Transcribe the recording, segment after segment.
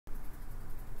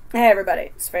Hey everybody,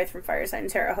 it's Faith from Fire Sign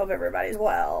Tarot. Hope everybody's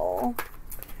well.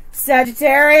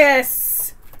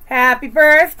 Sagittarius, happy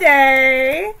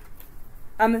birthday!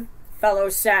 I'm a fellow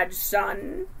Sag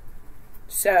sun,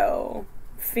 so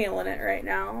feeling it right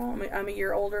now. I'm a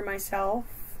year older myself.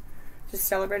 Just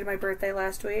celebrated my birthday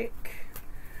last week.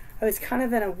 I was kind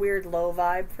of in a weird low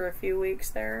vibe for a few weeks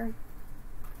there.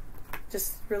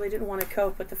 Just really didn't want to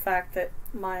cope with the fact that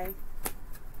my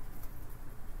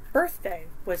birthday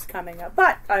was coming up,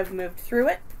 but I've moved through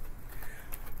it.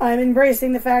 I'm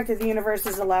embracing the fact that the universe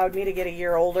has allowed me to get a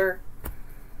year older.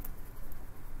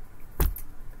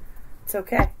 It's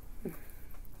okay.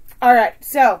 Alright,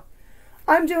 so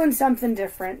I'm doing something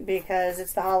different because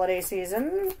it's the holiday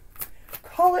season.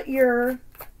 Call it your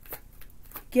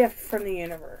gift from the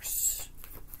universe.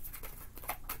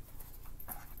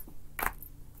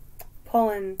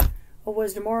 Pulling a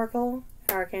Wisdom Oracle,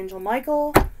 Archangel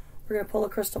Michael. We're going to pull a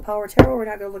Crystal Power Tarot. We're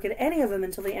not going to look at any of them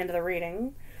until the end of the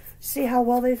reading. See how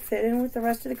well they fit in with the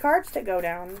rest of the cards that go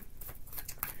down.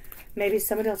 Maybe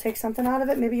somebody will take something out of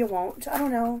it. Maybe you won't. I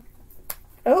don't know.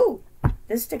 Oh,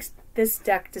 this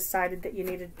deck decided that you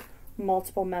needed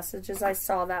multiple messages. I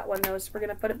saw that one, though, so we're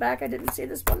going to put it back. I didn't see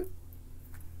this one.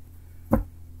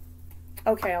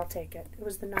 Okay, I'll take it. It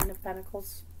was the Nine of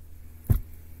Pentacles.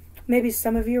 Maybe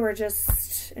some of you are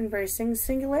just embracing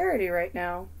singularity right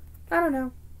now. I don't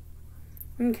know.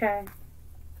 Okay.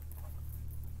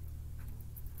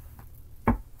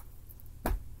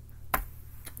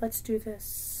 Let's do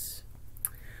this.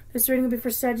 This reading will be for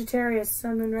Sagittarius,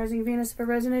 Sun, Moon, Rising, Venus. If it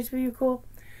resonates with you, cool.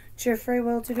 It's your free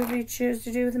will to do what you choose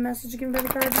to do with the message given by the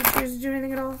cards. If you choose to do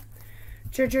anything at all,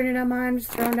 it's your journey, not mine.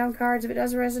 Just throwing down cards. If it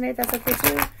doesn't resonate, that's okay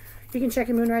too. You can check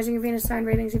your Moon, Rising, and Venus sign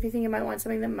ratings if you think you might want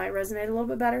something that might resonate a little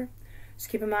bit better. Just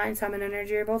keep in mind, time and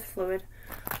energy are both fluid.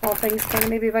 All things can,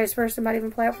 maybe vice versa, might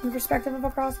even play out from the perspective of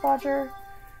a cross-watcher.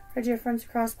 Our dear friends,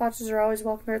 cross-watchers are always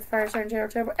welcome here at the Fire Sign Tarot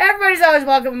table. Everybody's always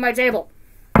welcome at my table.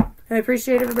 And I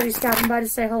appreciate everybody stopping by to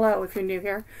say hello if you're new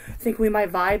here. Think we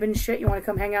might vibe and shit, you want to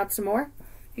come hang out some more?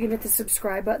 You can hit the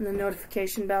subscribe button, the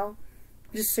notification bell,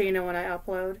 just so you know when I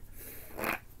upload.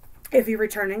 If you're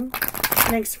returning,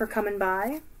 thanks for coming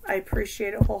by. I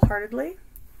appreciate it wholeheartedly.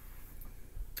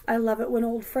 I love it when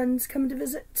old friends come to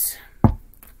visit. I'm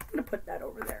going to put that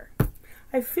over there.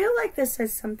 I feel like this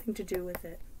has something to do with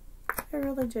it. I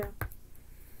really do.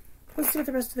 Let's see what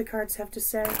the rest of the cards have to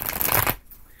say.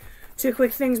 Two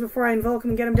quick things before I invoke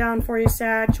them and get them down for you,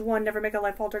 Sag. One, never make a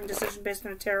life-altering decision based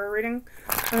on a tarot reading.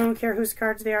 I don't care whose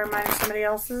cards they are, mine or somebody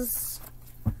else's.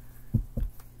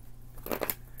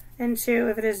 And two,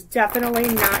 if it is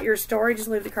definitely not your story, just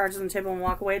leave the cards on the table and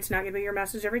walk away. It's not going to be your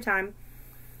message every time.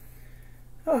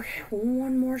 Okay,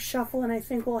 one more shuffle and I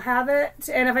think we'll have it.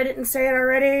 And if I didn't say it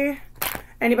already,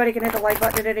 anybody can hit the like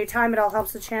button at any time. It all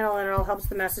helps the channel and it all helps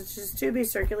the messages to be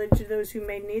circulated to those who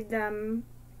may need them.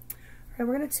 Alright,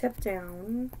 we're going to tip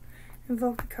down,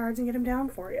 invoke the cards, and get them down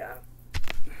for you.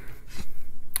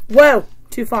 Whoa!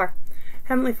 Too far.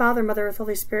 Heavenly Father, Mother Earth,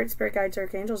 Holy Spirit, Spirit Guides,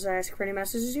 Archangels, I ask for any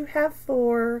messages you have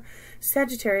for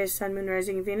Sagittarius, Sun, Moon,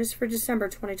 Rising, and Venus for December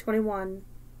 2021.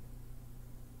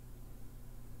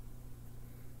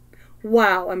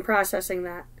 Wow, I'm processing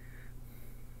that.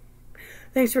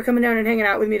 Thanks for coming down and hanging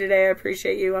out with me today. I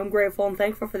appreciate you. I'm grateful and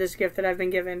thankful for this gift that I've been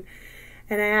given.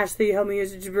 And I ask that you help me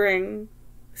use it to bring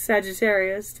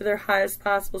Sagittarius to their highest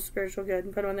possible spiritual good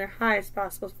and put them on their highest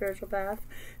possible spiritual path.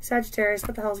 Sagittarius,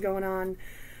 what the hell's going on?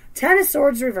 Ten of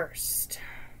Swords reversed.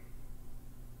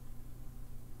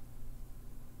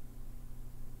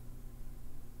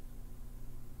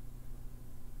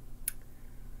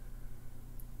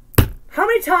 How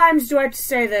many times do I have to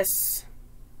say this?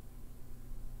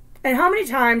 And how many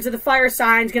times are the fire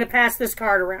signs going to pass this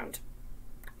card around?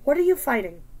 What are you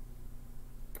fighting?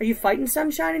 Are you fighting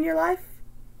sunshine in your life?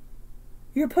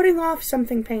 You're putting off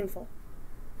something painful.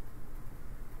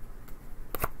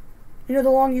 You know, the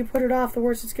longer you put it off, the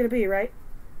worse it's going to be, right?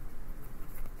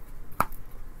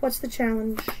 What's the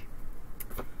challenge?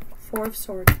 Four of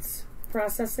Swords.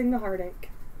 Processing the heartache.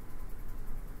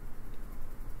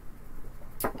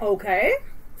 Okay,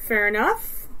 fair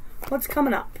enough. What's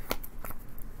coming up?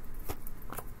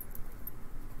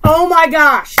 Oh my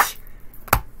gosh!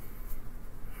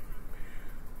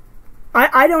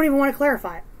 I don't even want to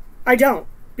clarify it. I don't.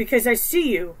 Because I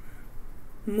see you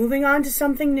moving on to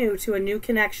something new, to a new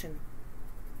connection.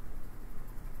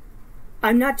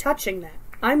 I'm not touching that.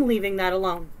 I'm leaving that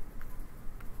alone.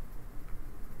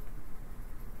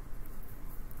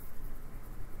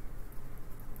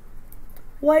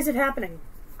 Why is it happening?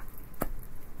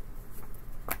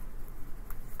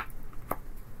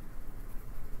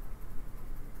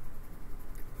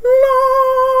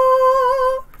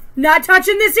 Not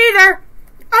touching this either.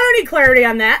 I don't need clarity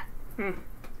on that.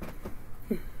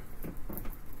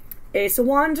 Ace of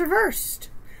Wands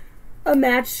reversed. A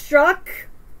match struck.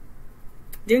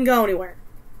 Didn't go anywhere.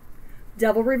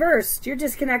 Devil reversed. You're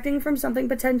disconnecting from something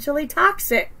potentially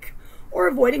toxic. Or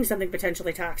avoiding something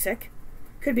potentially toxic.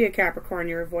 Could be a Capricorn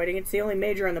you're avoiding. It's the only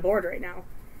major on the board right now.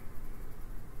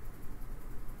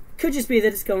 Could just be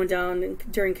that it's going down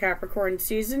during Capricorn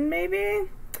season, maybe.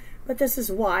 But this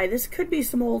is why. This could be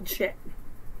some old shit.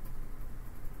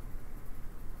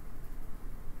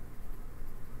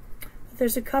 But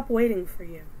there's a cup waiting for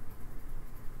you.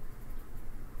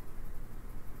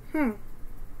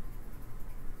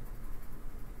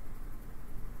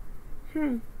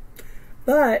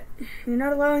 But you're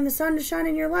not allowing the sun to shine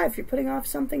in your life. You're putting off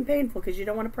something painful because you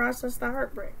don't want to process the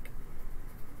heartbreak.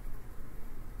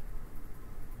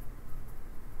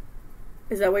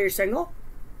 Is that why you're single?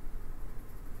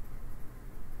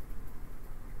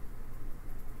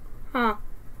 Huh.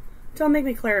 Don't make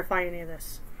me clarify any of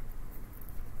this.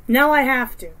 Now I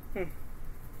have to.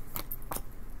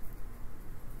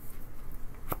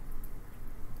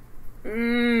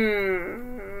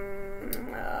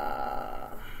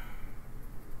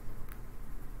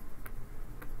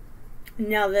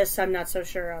 Now this I'm not so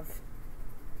sure of.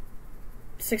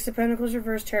 Six of Pentacles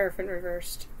reversed, Hierophant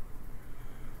reversed.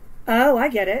 Oh, I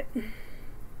get it.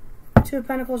 Two of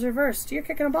Pentacles reversed. You're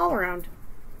kicking a ball around.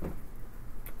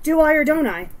 Do I or don't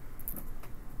I?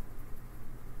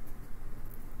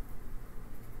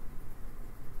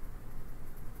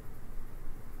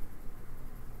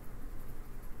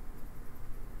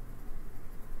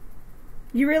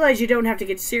 You realize you don't have to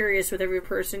get serious with every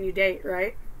person you date,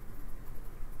 right?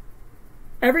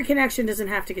 Every connection doesn't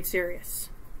have to get serious.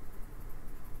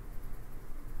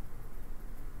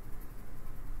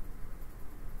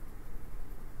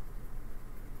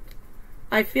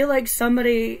 I feel like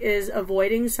somebody is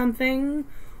avoiding something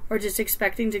or just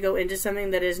expecting to go into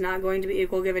something that is not going to be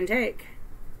equal give and take.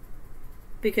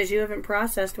 Because you haven't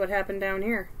processed what happened down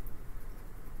here.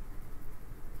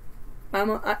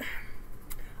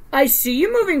 I see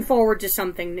you moving forward to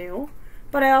something new,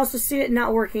 but I also see it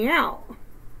not working out.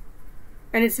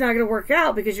 And it's not going to work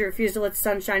out because you refuse to let the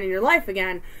sun shine in your life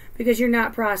again because you're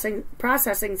not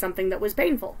processing something that was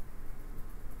painful.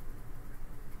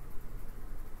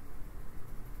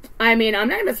 I mean, I'm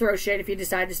not going to throw shade if you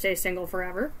decide to stay single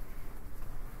forever.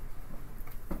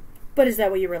 But is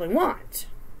that what you really want?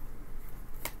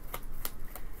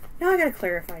 Now I got to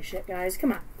clarify shit, guys.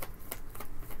 Come on.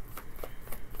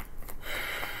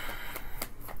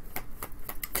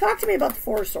 Talk to me about the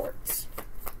Four of Swords.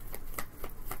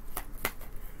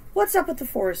 What's up with the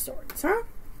Four of Swords, huh?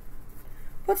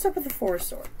 What's up with the Four of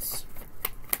Swords?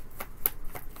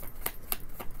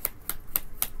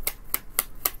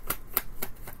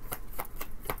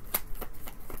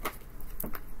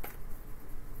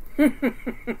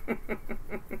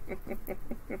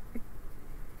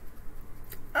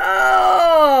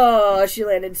 Oh, she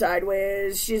landed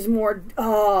sideways. She's more...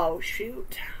 Oh,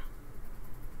 shoot.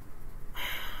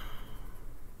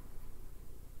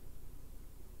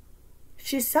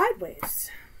 She's sideways.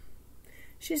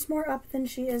 She's more up than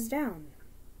she is down.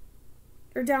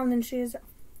 Or down than she is up.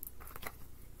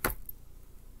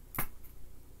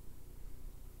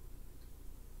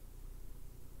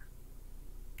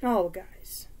 Oh,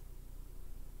 guys.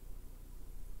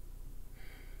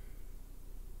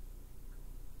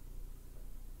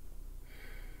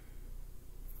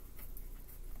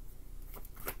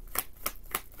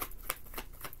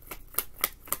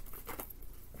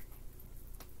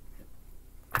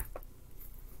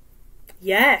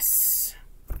 Yes.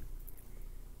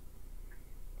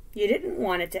 You didn't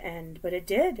want it to end, but it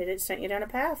did. It sent you down a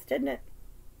path, didn't it?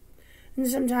 And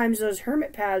sometimes those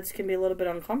hermit paths can be a little bit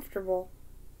uncomfortable.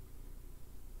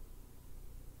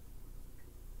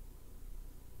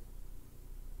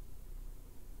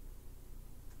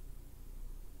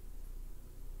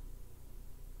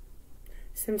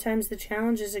 Sometimes the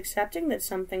challenge is accepting that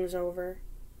something's over.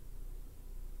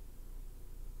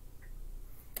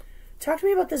 Talk to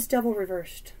me about this Devil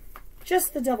reversed.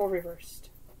 Just the Devil reversed.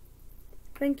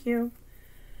 Thank you.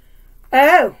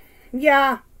 Oh,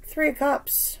 yeah. Three of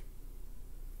Cups.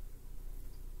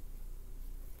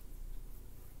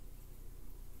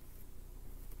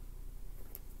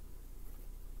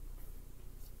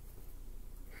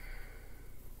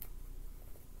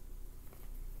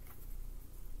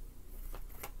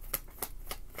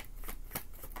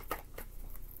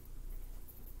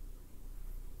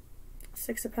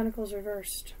 Six of Pentacles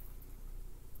reversed.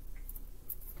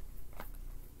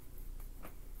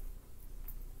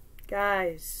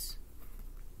 Guys.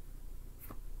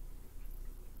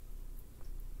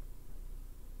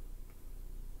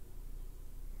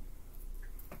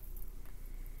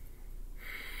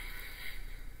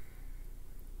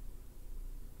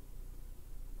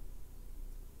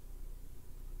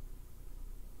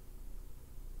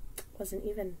 wasn't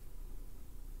even.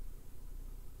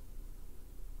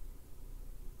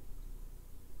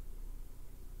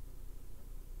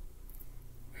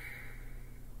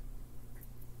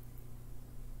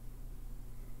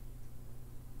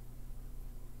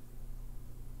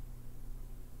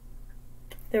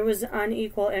 There was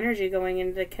unequal energy going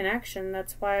into the connection.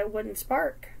 That's why it wouldn't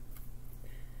spark.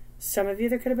 Some of you,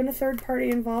 there could have been a third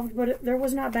party involved, but there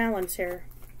was not balance here.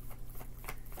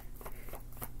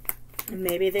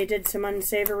 Maybe they did some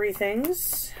unsavory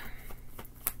things,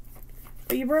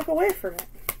 but you broke away from it.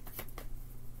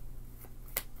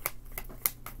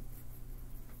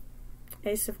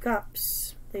 Ace of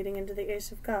Cups, leading into the Ace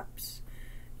of Cups.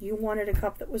 You wanted a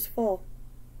cup that was full.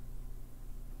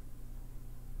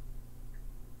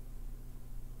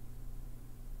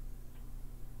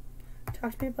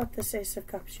 Talk to me about this Ace of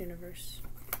Cups, universe.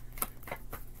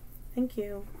 Thank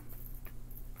you.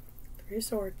 Three of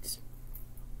Swords.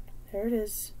 There it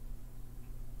is.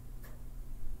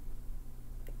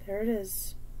 There it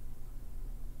is.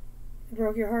 It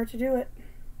broke your heart to do it.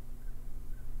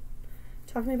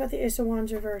 Talk to me about the Ace of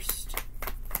Wands reversed.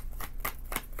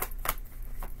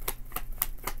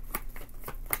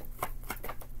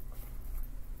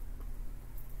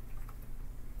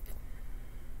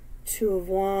 Two of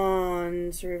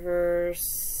Wands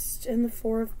reversed. And the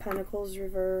Four of Pentacles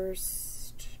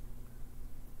reversed.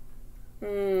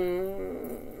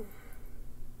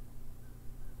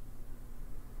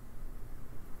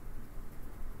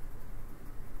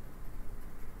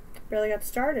 Barely got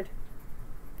started.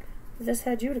 This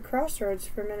had you at a crossroads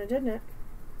for a minute, didn't it?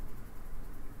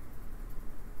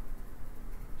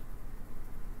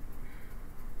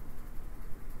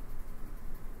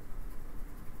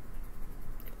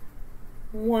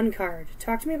 One card.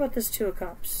 Talk to me about this Two of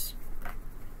Cups.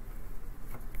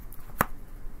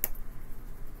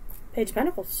 Page of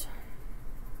Pentacles.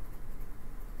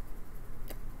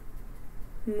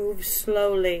 Move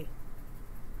slowly.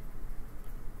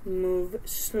 Move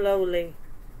slowly.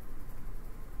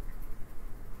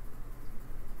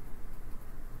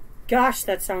 Gosh,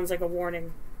 that sounds like a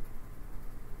warning.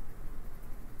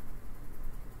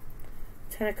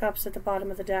 Ten of Cups at the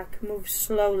bottom of the deck. Move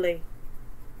slowly.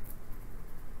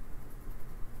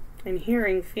 I'm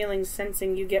hearing, feeling,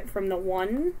 sensing you get from the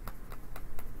 1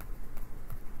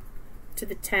 to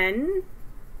the 10,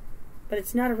 but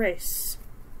it's not a race.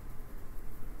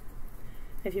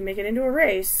 If you make it into a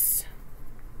race,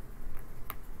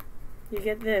 you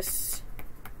get this.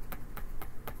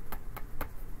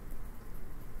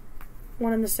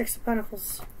 1 and the 6 of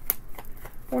Pentacles.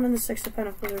 1 and the 6 of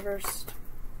Pentacles reversed.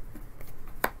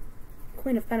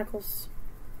 Queen of Pentacles.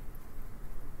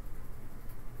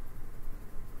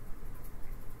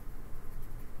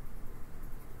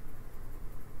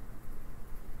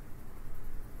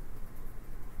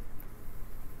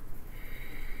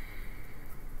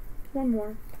 One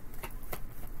more.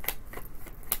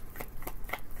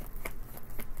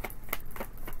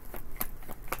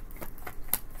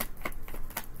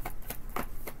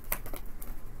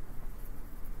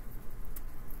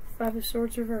 Five of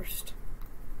Swords reversed.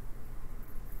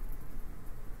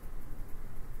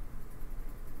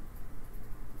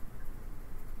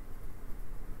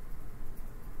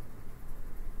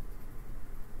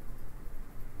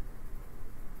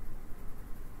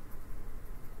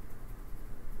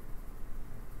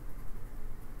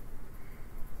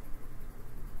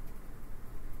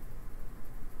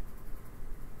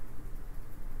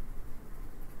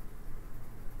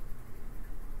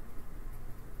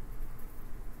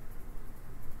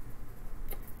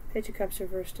 Page of Cups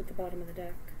reversed at the bottom of the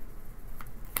deck.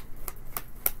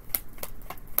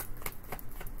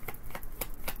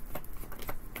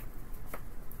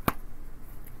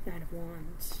 Nine of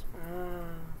Wands.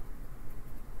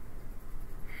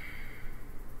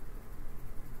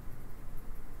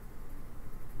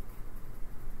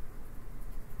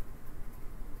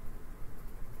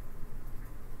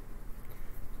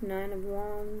 Nine of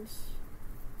Wands.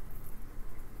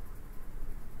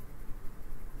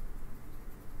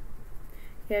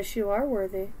 Yes, you are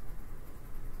worthy.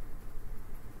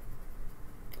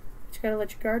 But you gotta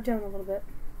let your guard down a little bit.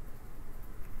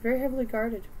 Very heavily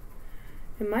guarded.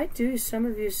 It might do some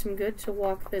of you some good to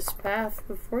walk this path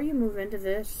before you move into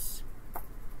this.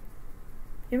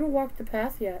 You haven't walked the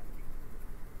path yet.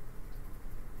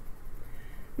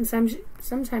 And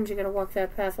sometimes you gotta walk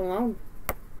that path alone.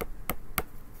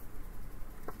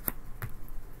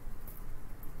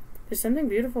 There's something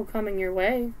beautiful coming your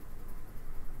way.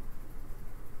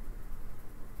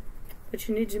 But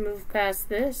you need to move past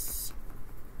this.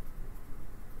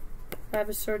 Five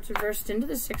of Swords reversed into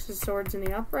the Six of Swords in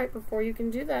the upright. Before you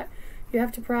can do that, you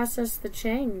have to process the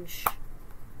change.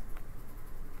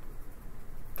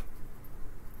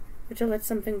 But to let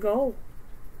something go.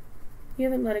 You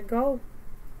haven't let it go.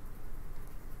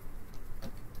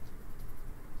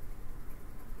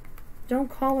 Don't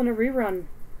call in a rerun.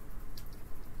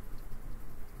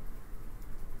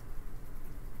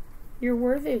 You're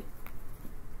worthy.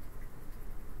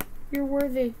 You're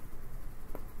worthy.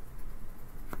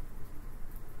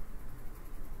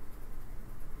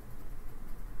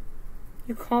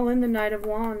 You call in the Knight of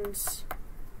Wands.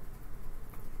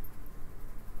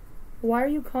 Why are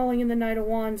you calling in the Knight of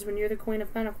Wands when you're the Queen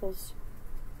of Pentacles?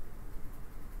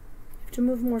 You have to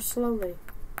move more slowly.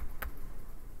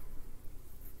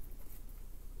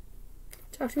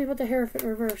 Talk to me about the Hierophant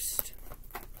reversed.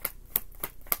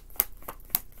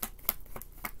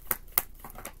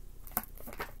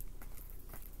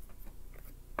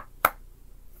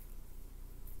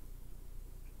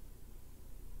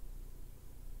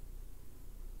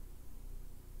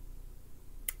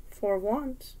 Four of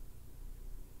Wands.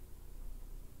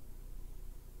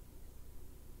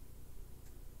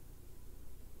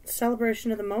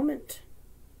 Celebration of the moment.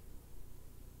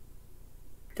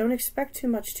 Don't expect too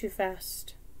much too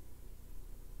fast.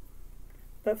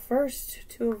 But first,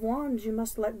 Two of Wands, you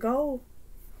must let go.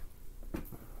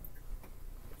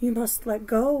 You must let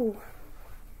go.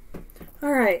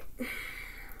 Alright.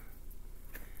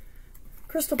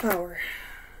 Crystal power.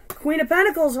 Queen of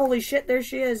Pentacles, holy shit, there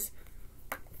she is.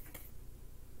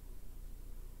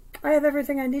 I have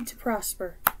everything I need to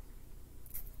prosper.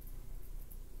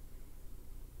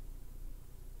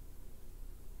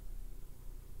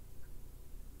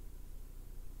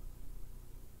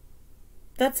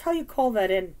 That's how you call that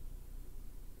in.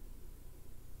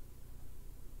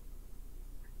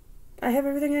 I have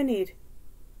everything I need.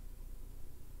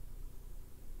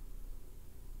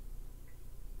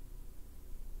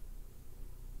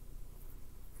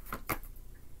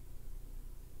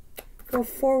 Go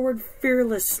forward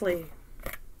fearlessly.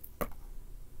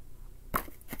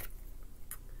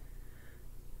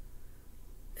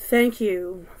 Thank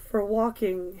you for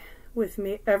walking with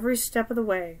me every step of the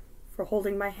way, for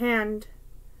holding my hand,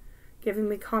 giving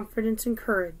me confidence and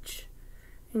courage,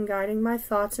 and guiding my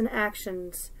thoughts and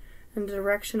actions in the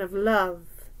direction of love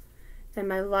and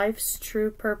my life's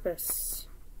true purpose.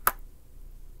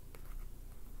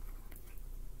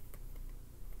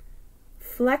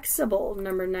 Flexible,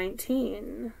 number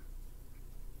 19.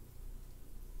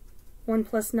 1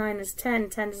 plus 9 is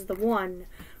 10. 10 is the 1.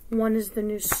 1 is the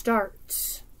new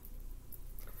start.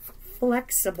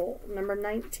 Flexible, number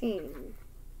 19.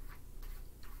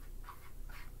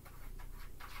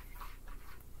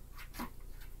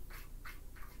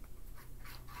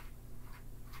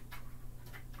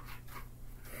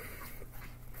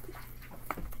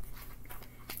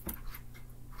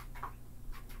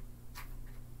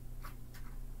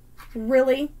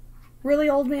 Really? Really,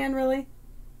 old man, really?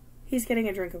 He's getting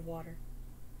a drink of water.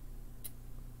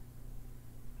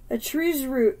 A tree's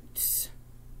roots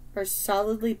are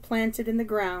solidly planted in the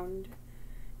ground,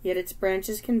 yet its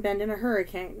branches can bend in a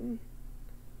hurricane.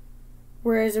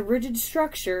 Whereas a rigid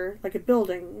structure, like a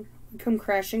building, would come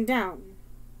crashing down.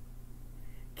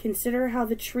 Consider how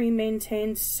the tree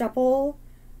maintains supple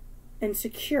and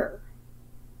secure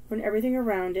when everything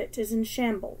around it is in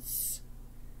shambles.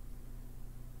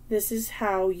 This is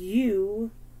how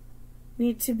you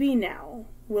need to be now,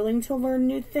 willing to learn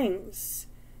new things,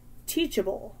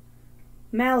 teachable,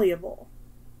 malleable,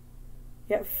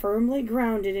 yet firmly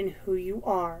grounded in who you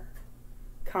are.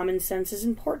 Common sense is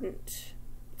important.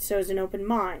 So is an open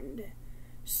mind.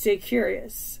 Stay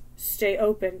curious, stay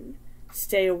open,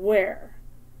 stay aware.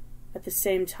 At the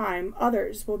same time,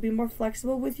 others will be more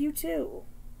flexible with you too.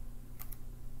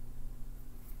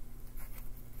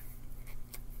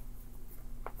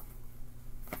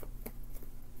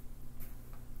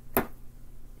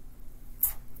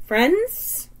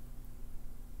 Friends,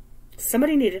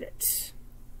 somebody needed it.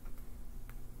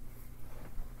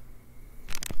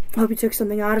 Hope you took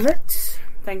something out of it.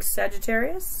 Thanks,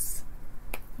 Sagittarius.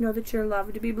 Know that you're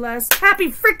loved to be blessed. Happy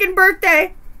freaking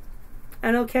birthday!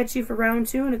 And I'll catch you for round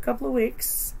 2 in a couple of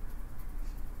weeks.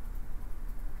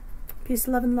 Peace,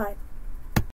 love, and light.